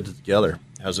kind of fit it together.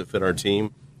 How does it fit our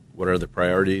team? What are the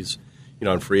priorities? You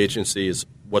know, in free agency is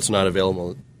what's not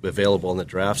available in the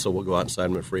draft, so we'll go out and sign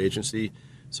them in free agency.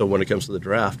 So when it comes to the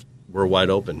draft, we're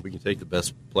wide open. We can take the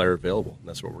best player available, and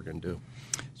that's what we're going to do.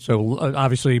 So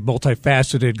obviously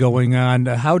multifaceted going on.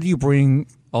 How do you bring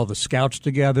all the scouts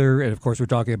together? And, of course, we're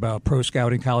talking about pro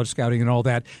scouting, college scouting, and all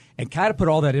that, and kind of put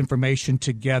all that information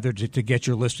together to get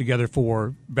your list together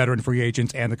for veteran free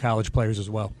agents and the college players as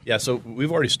well. Yeah, so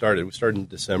we've already started. We started in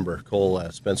December. Cole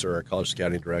Spencer, our college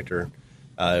scouting director,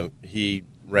 he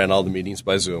ran all the meetings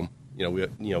by Zoom.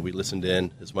 We listened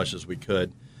in as much as we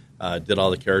could, did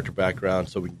all the character background,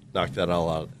 so we knocked that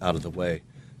all out of the way.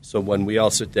 So when we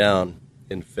all sit down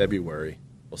in February,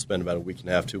 we'll spend about a week and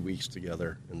a half, 2 weeks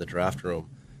together in the draft room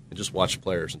and just watch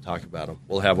players and talk about them.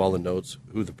 We'll have all the notes,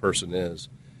 who the person is,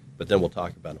 but then we'll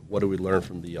talk about them. What do we learn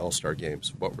from the All-Star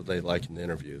games? What were they like in the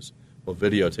interviews? We'll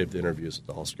videotape the interviews at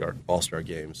the All-Star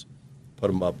games, put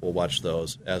them up. We'll watch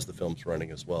those as the film's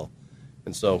running as well.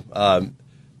 And so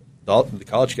the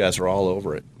college guys are all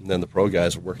over it, and then the pro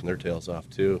guys are working their tails off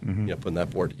too, putting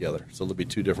that board together. So there'll be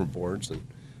two different boards, and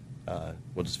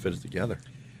we'll just fit it together.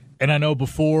 And I know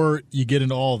before you get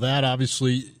into all that,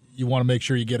 obviously you want to make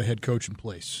sure you get a head coach in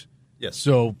place. Yes.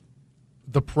 So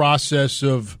the process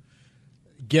of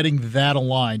getting that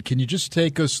aligned, can you just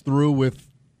take us through with,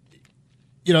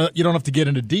 you don't have to get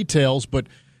into details, but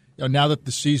now that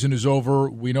the season is over,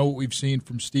 we know what we've seen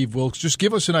from Steve Wilks. Just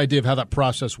give us an idea of how that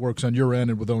process works on your end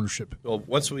and with ownership. Well,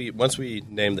 once we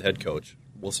name the head coach,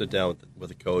 we'll sit down with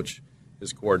the coach,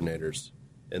 his coordinators,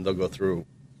 and they'll go through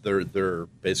their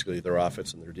basically their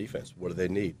offense and their defense. What do they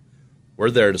need? We're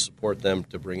there to support them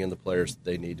to bring in the players that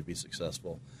they need to be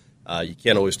successful. You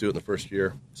can't always do it in the first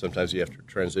year. Sometimes you have to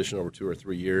transition over 2 or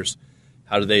 3 years.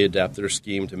 How do they adapt their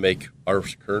scheme to make our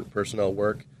current personnel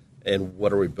work? And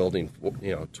what are we building,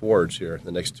 towards here in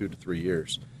the next 2 to 3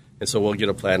 years? And so we'll get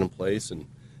a plan in place and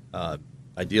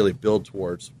ideally build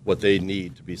towards what they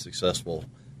need to be successful,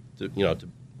 to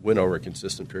win over a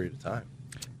consistent period of time.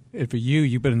 And for you,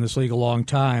 you've been in this league a long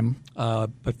time,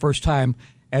 but first time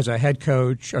as a head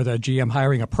coach or the GM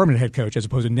hiring a permanent head coach as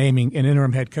opposed to naming an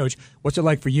interim head coach. What's it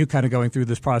like for you kind of going through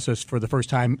this process for the first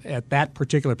time at that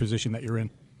particular position that you're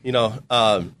in?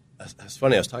 It's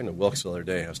funny. I was talking to Wilks the other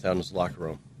day. I was down in his locker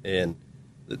room, and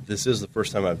this is the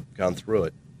first time I've gone through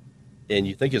it. And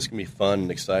you think it's going to be fun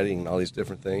and exciting and all these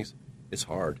different things. It's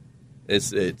hard.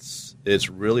 It's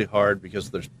really hard because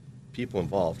there's people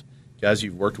involved. Guys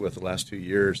you've worked with the last 2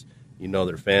 years, you know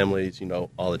their families, you know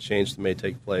all the change that may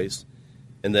take place.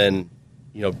 And then,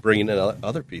 bringing in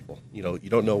other people. You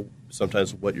don't know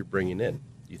sometimes what you're bringing in.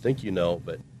 You think you know,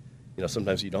 but,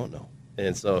 sometimes you don't know.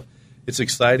 And so it's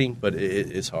exciting, but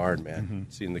it's hard, man,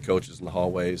 seeing the coaches in the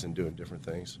hallways and doing different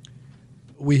things.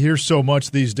 We hear so much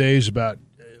these days about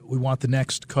we want the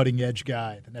next cutting-edge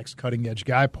guy,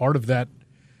 Part of that,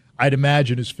 I'd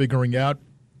imagine, is figuring out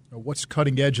what's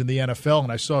cutting edge in the NFL.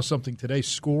 And I saw something today.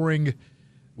 Scoring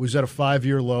was at a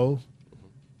 5-year low.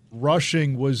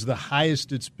 Rushing was the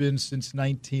highest it's been since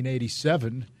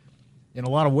 1987. In a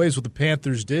lot of ways, what the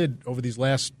Panthers did over these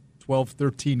last 12,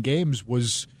 13 games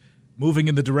was moving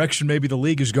in the direction maybe the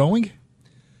league is going.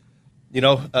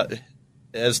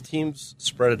 As teams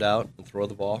spread it out and throw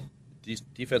the ball,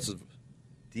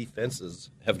 defenses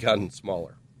have gotten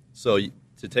smaller. So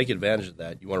to take advantage of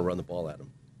that, you want to run the ball at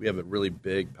them. We have a really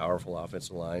big, powerful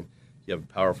offensive line. You have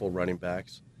powerful running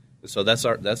backs. And so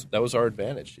that was our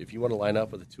advantage. If you want to line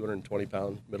up with a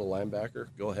 220-pound middle linebacker,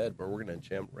 go ahead, but we're going to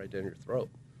jam right down your throat.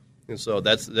 And so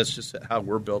that's just how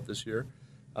we're built this year.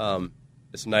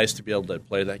 It's nice to be able to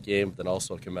play that game, but then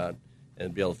also come out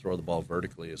and be able to throw the ball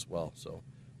vertically as well. So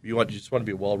you just want to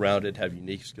be well-rounded, have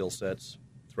unique skill sets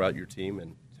throughout your team,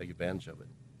 and take advantage of it.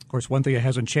 Of course, one thing that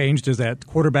hasn't changed is that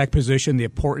quarterback position, the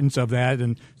importance of that,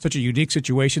 and such a unique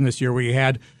situation this year where you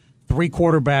had 3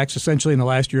 quarterbacks essentially in the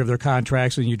last year of their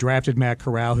contracts, and you drafted Matt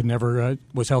Corral, who never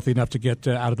was healthy enough to get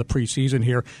out of the preseason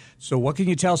here. So what can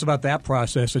you tell us about that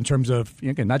process in terms of,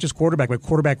 again, not just quarterback, but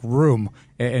quarterback room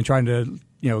and trying to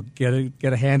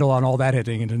get a handle on all that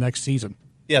heading into next season?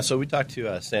 Yeah, so we talked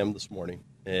to Sam this morning,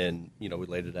 and we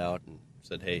laid it out and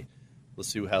said, hey, let's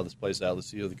see how this plays out. Let's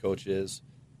see who the coach is,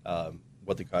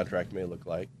 what the contract may look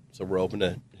like. So we're open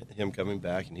to him coming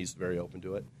back, and he's very open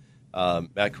to it.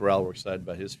 Matt Corral, we're excited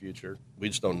about his future. We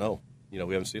just don't know. We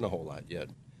haven't seen a whole lot yet.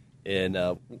 And,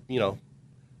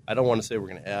 I don't want to say we're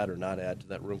going to add or not add to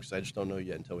that room because I just don't know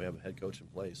yet until we have a head coach in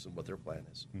place and what their plan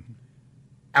is. Mm-hmm.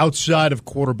 Outside of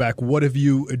quarterback, what have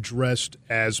you addressed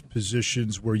as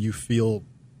positions where you feel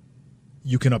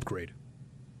you can upgrade?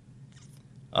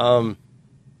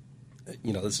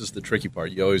 This is the tricky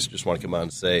part. You always just want to come out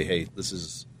and say, hey, this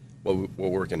is what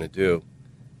we're going to do.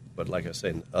 But like I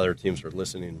say, other teams are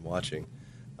listening and watching.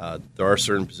 There are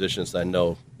certain positions that I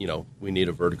know, we need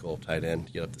a vertical tight end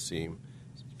to get up the seam.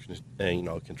 And,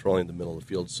 controlling the middle of the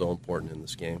field is so important in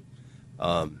this game.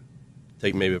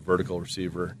 Take maybe a vertical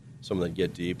receiver, someone that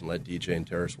get deep and let DJ and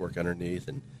Terrace work underneath.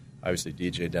 And obviously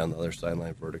DJ down the other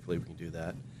sideline vertically, we can do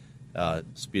that.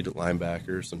 Speed at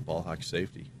linebackers and ball hawk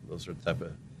safety. Those are the type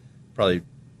of probably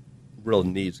real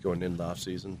needs going into the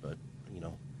offseason. But,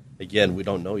 again, we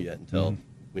don't know yet until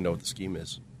we know what the scheme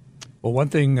is. Well, one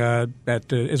thing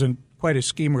that isn't quite as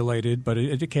scheme-related, but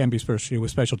it can be, especially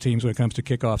with special teams when it comes to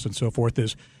kickoffs and so forth,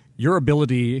 is your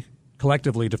ability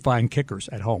collectively to find kickers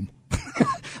at home.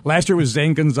 Last year was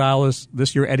Zane Gonzalez.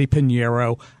 This year, Eddie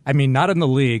Pinheiro. I mean, not in the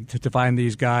league to find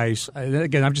these guys.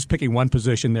 Again, I'm just picking one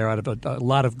position there out of a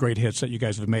lot of great hits that you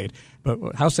guys have made.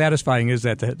 But how satisfying is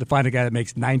that to find a guy that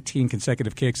makes 19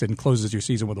 consecutive kicks and closes your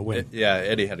season with a win? Yeah,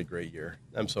 Eddie had a great year.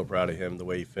 I'm so proud of him, the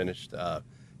way he finished.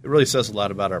 It really says a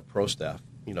lot about our pro staff.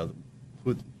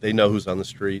 They know who's on the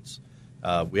streets.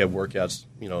 We have workouts,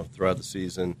 throughout the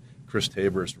season. Chris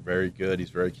Tabor is very good.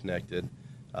 He's very connected.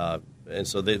 And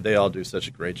so they all do such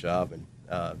a great job.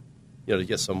 And, to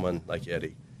get someone like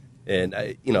Eddie and,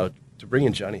 to bring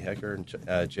in Johnny Hecker and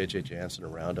J.J. Jansen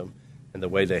around him and the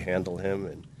way they handle him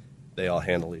and they all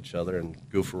handle each other and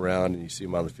goof around and you see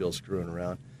them on the field screwing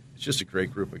around. It's just a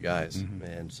great group of guys. Mm-hmm.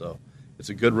 And so it's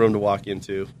a good room to walk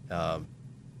into.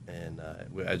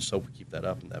 I just hope we keep that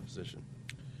up in that position.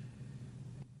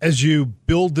 As you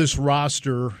build this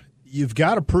roster, you've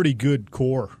got a pretty good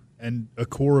core and a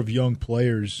core of young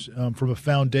players. From a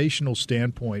foundational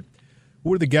standpoint,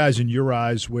 who are the guys in your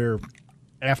eyes where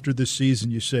after this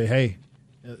season you say, hey,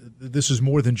 this is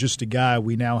more than just a guy.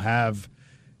 We now have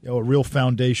a real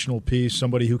foundational piece,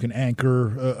 somebody who can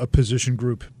anchor a position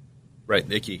group. Right,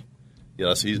 Ickey.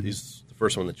 He's the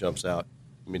first one that jumps out.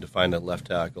 To find a left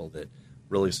tackle that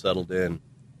really settled in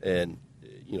and,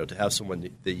 to have someone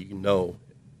that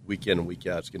week in and week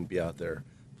out is going to be out there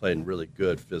playing really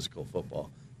good physical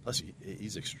football. Plus,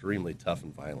 he's extremely tough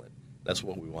and violent. That's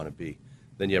what we want to be.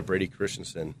 Then you have Brady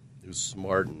Christensen, who's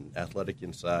smart and athletic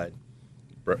inside.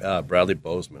 Bradley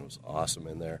Bozeman was awesome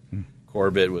in there.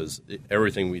 Corbett was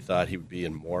everything we thought he would be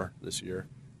and more this year.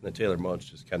 And then Taylor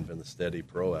Moench just kind of been the steady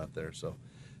pro out there. So,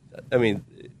 when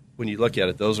you look at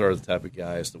it, those are the type of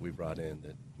guys that we brought in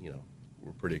that,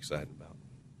 we're pretty excited about.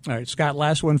 All right, Scott,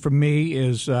 last one from me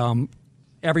is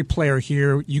every player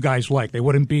here you guys like. They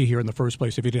wouldn't be here in the first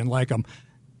place if you didn't like them.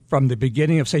 From the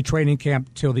beginning of, say, training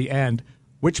camp till the end,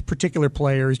 which particular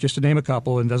players, just to name a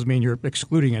couple, and doesn't mean you're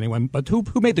excluding anyone, but who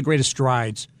made the greatest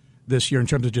strides this year in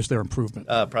terms of just their improvement?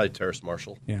 Probably Terrace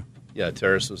Marshall. Yeah,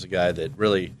 Terrace was a guy that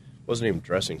really wasn't even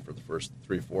dressing for the first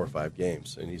 3, 4, or 5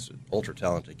 games, and he's an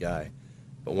ultra-talented guy.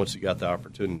 But once he got the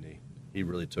opportunity, he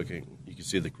really took it. You could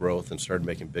see the growth and started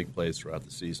making big plays throughout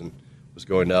the season. Was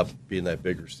going up, being that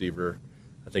big receiver.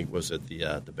 I think it was at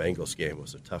the Bengals game. It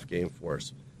was a tough game for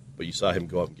us. But you saw him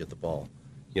go up and get the ball.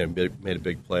 Made a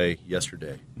big play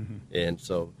yesterday. Mm-hmm. And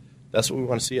so that's what we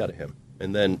want to see out of him.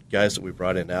 And then guys that we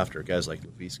brought in after, guys like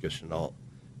Laviska Shenault,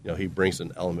 he brings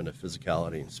an element of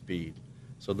physicality and speed.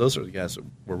 So those are the guys that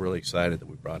we're really excited that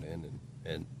we brought in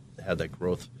and had that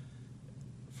growth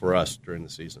for us during the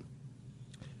season.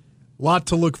 A lot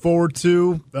to look forward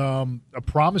to. A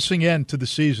promising end to the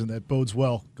season that bodes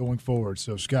well going forward.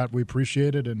 So, Scott, we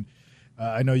appreciate it, and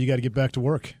I know you got to get back to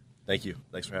work. Thank you.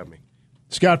 Thanks for having me.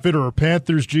 Scott Fitterer,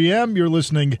 Panthers GM. You're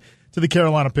listening to the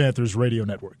Carolina Panthers Radio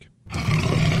Network.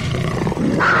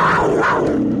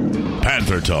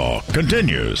 Panther Talk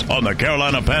continues on the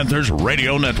Carolina Panthers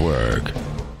Radio Network.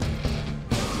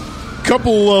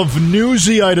 Couple of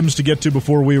newsy items to get to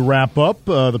before we wrap up.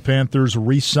 The Panthers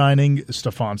re-signing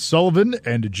Stephon Sullivan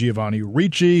and Giovanni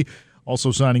Ricci,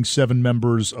 also signing 7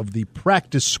 members of the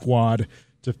practice squad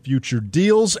to future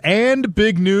deals. And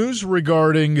big news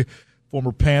regarding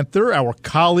former Panther, our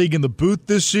colleague in the booth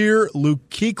this year, Luke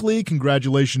Kuechly.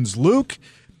 Congratulations, Luke.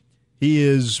 He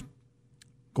is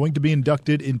going to be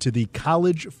inducted into the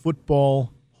College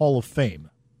Football Hall of Fame.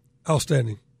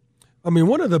 Outstanding. I mean,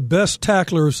 one of the best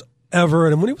tacklers ever.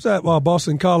 And when he was at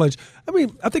Boston College,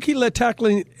 I think he led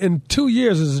tackling in 2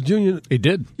 years as a junior. He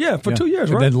did. Yeah, for 2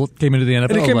 years, right? And then came into the NFL.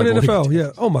 And he came into the NFL,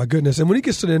 yeah. Oh, my goodness. And when he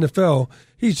gets to the NFL,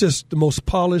 he's just the most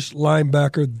polished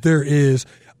linebacker there is,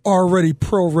 already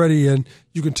pro-ready. And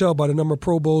you can tell by the number of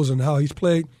Pro Bowls and how he's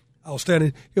played.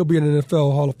 Outstanding. He'll be in the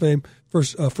NFL Hall of Fame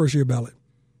first-year ballot.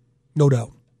 No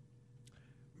doubt.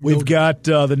 We've got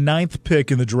the 9th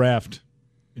pick in the draft,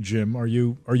 Jim. Are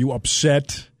you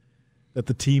upset that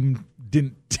the team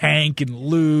didn't tank and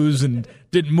lose and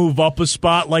didn't move up a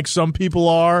spot like some people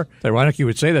are? It's ironic you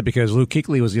would say that because Luke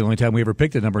Kuechly was the only time we ever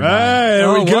picked at number 9. Hey,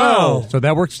 there we go. Wow. So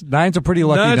that works. 9's a pretty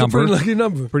lucky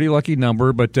number. Pretty lucky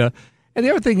number. But and the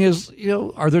other thing is,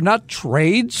 are there not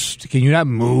trades? Can you not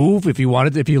move if you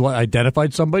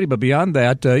identified somebody? But beyond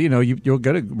that, you'll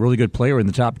get a really good player in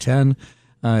the top 10.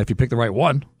 If you pick the right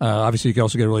one. Obviously, you can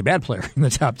also get a really bad player in the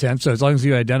top 10. So as long as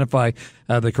you identify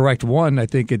the correct one, I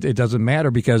think it doesn't matter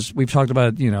because we've talked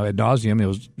about it, ad nauseum. It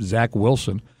was Zach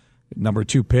Wilson, number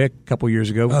 2 pick a couple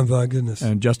years ago. Oh, my goodness.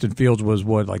 And Justin Fields was,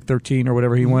 13 or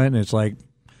whatever he went? And it's like,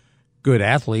 good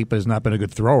athlete, but has not been a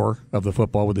good thrower of the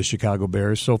football with the Chicago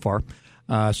Bears so far.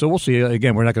 So we'll see.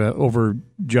 Again, we're not going to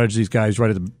overjudge these guys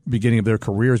right at the beginning of their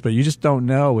careers, but you just don't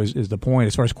know is the point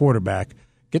as far as quarterback.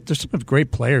 There's some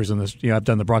great players in this. I've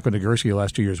done the Bronco Nagurski the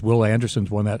last 2 years. Will Anderson's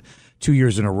won that 2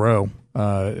 years in a row.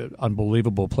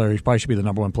 Unbelievable player. He probably should be the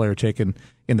number 1 player taken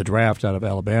in the draft out of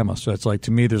Alabama. So it's like,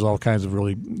 to me, there's all kinds of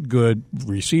really good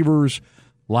receivers,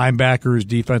 linebackers,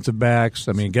 defensive backs.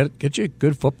 I mean, get you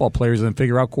good football players and then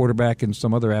figure out quarterback in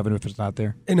some other avenue if it's not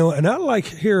there. And I like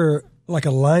here like a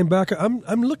linebacker.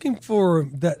 I'm looking for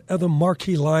that other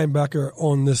marquee linebacker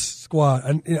on this squad.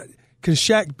 And can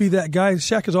Shaq be that guy?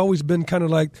 Shaq has always been kind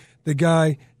of like the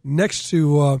guy next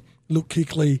to Luke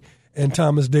Kuechly and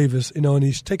Thomas Davis, and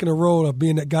he's taking a role of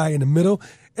being that guy in the middle,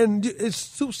 and it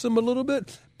suits him a little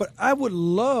bit. But I would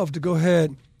love to go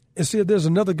ahead and see if there's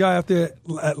another guy out there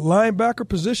at linebacker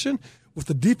position with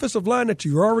the defensive line that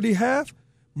you already have.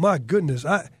 My goodness,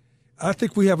 I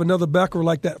think we have another backer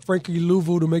like that, Frankie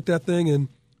Louvu, to make that thing, and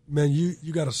man,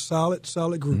 you got a solid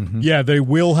group. Mm-hmm. Yeah, they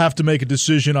will have to make a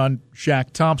decision on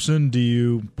Shaq Thompson. Do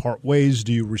you part ways?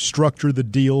 Do you restructure the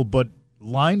deal? But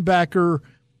linebacker,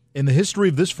 in the history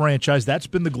of this franchise, that's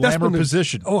been the glamour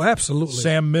position. Oh, absolutely.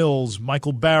 Sam Mills,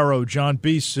 Michael Barrow, John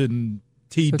Beeson,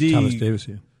 TD. Thomas Davis,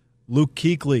 yeah. Luke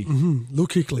Kuechly. Mm-hmm.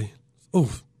 Luke Kuechly. Oh,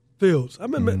 Fields. I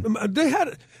mean, they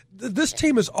had this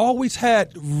team has always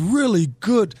had really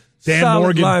good, Dan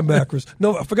solid Morgan. linebackers.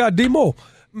 No, I forgot Demo.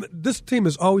 This team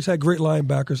has always had great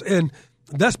linebackers, and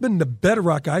that's been the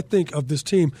bedrock, I think, of this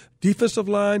team. Defensive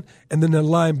line and then the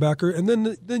linebacker, and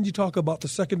then you talk about the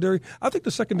secondary. I think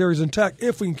the secondary is intact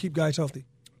if we can keep guys healthy.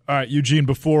 All right, Eugene,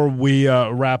 before we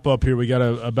wrap up here, we got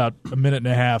about a minute and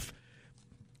a half.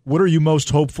 What are you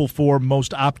most hopeful for,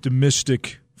 most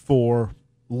optimistic for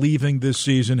leaving this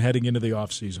season, heading into the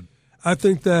offseason? I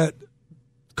think that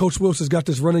Coach Wilks has got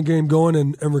this running game going,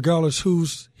 and regardless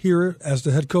who's here as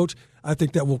the head coach, I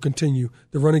think that will continue.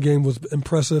 The running game was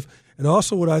impressive. And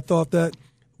also what I thought that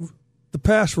the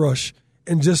pass rush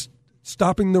and just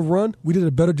stopping the run, we did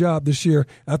a better job this year.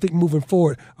 I think moving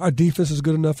forward, our defense is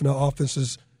good enough and our offense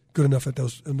is good enough in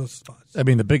those spots. I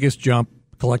mean, the biggest jump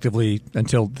collectively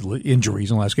until the injuries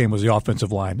in the last game was the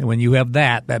offensive line. And when you have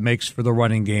that makes for the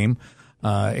running game.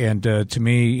 And to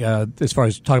me, as far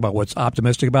as talking about what's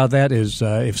optimistic about that is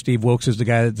if Steve Wilks is the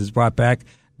guy that is brought back,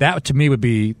 that to me would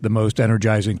be the most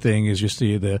energizing thing is just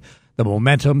the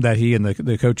momentum that he and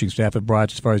the coaching staff have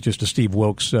brought as far as just the Steve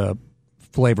Wilks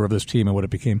flavor of this team and what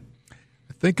it became.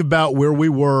 Think about where we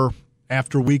were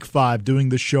after Week 5 doing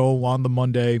the show on the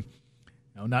Monday,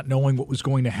 not knowing what was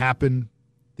going to happen,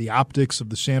 the optics of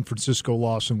the San Francisco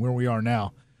loss and where we are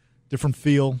now. Different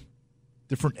feel,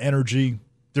 different energy,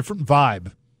 different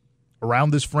vibe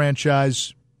around this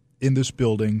franchise, in this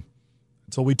building.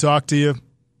 Until we talk to you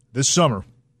this summer,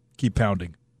 keep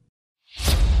pounding.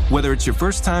 Whether it's your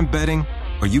first time betting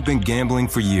or you've been gambling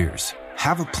for years,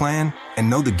 have a plan and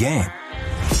know the game.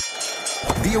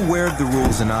 Be aware of the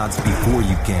rules and odds before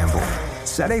you gamble.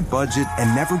 Set a budget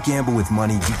and never gamble with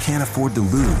money you can't afford to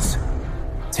lose.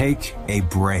 Take a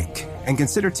break and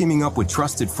consider teaming up with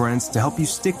trusted friends to help you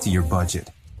stick to your budget.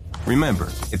 Remember,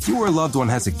 if you or a loved one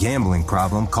has a gambling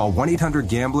problem, call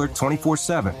 1-800-GAMBLER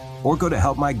 24/7 or go to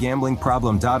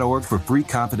helpmygamblingproblem.org for free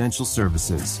confidential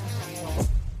services.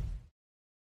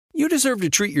 You deserve to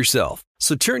treat yourself.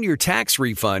 So turn your tax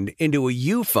refund into a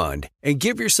U fund and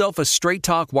give yourself a Straight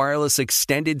Talk Wireless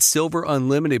Extended Silver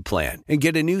Unlimited plan and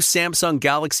get a new Samsung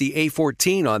Galaxy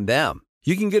A14 on them.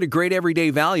 You can get a great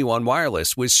everyday value on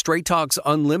wireless with Straight Talk's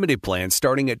Unlimited plan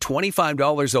starting at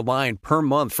 $25 a line per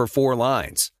month for 4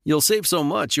 lines. You'll save so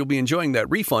much you'll be enjoying that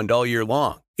refund all year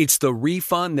long. It's the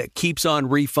refund that keeps on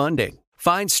refunding.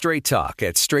 Find Straight Talk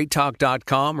at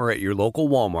straighttalk.com or at your local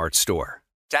Walmart store.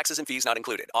 Taxes and fees not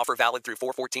included. Offer valid through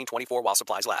 4/14/24 while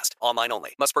supplies last. Online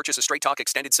only. Must purchase a Straight Talk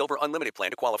Extended Silver Unlimited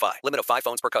plan to qualify. Limit of 5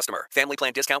 phones per customer. Family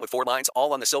plan discount with 4 lines,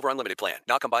 all on the Silver Unlimited plan.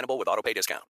 Not combinable with autopay discount.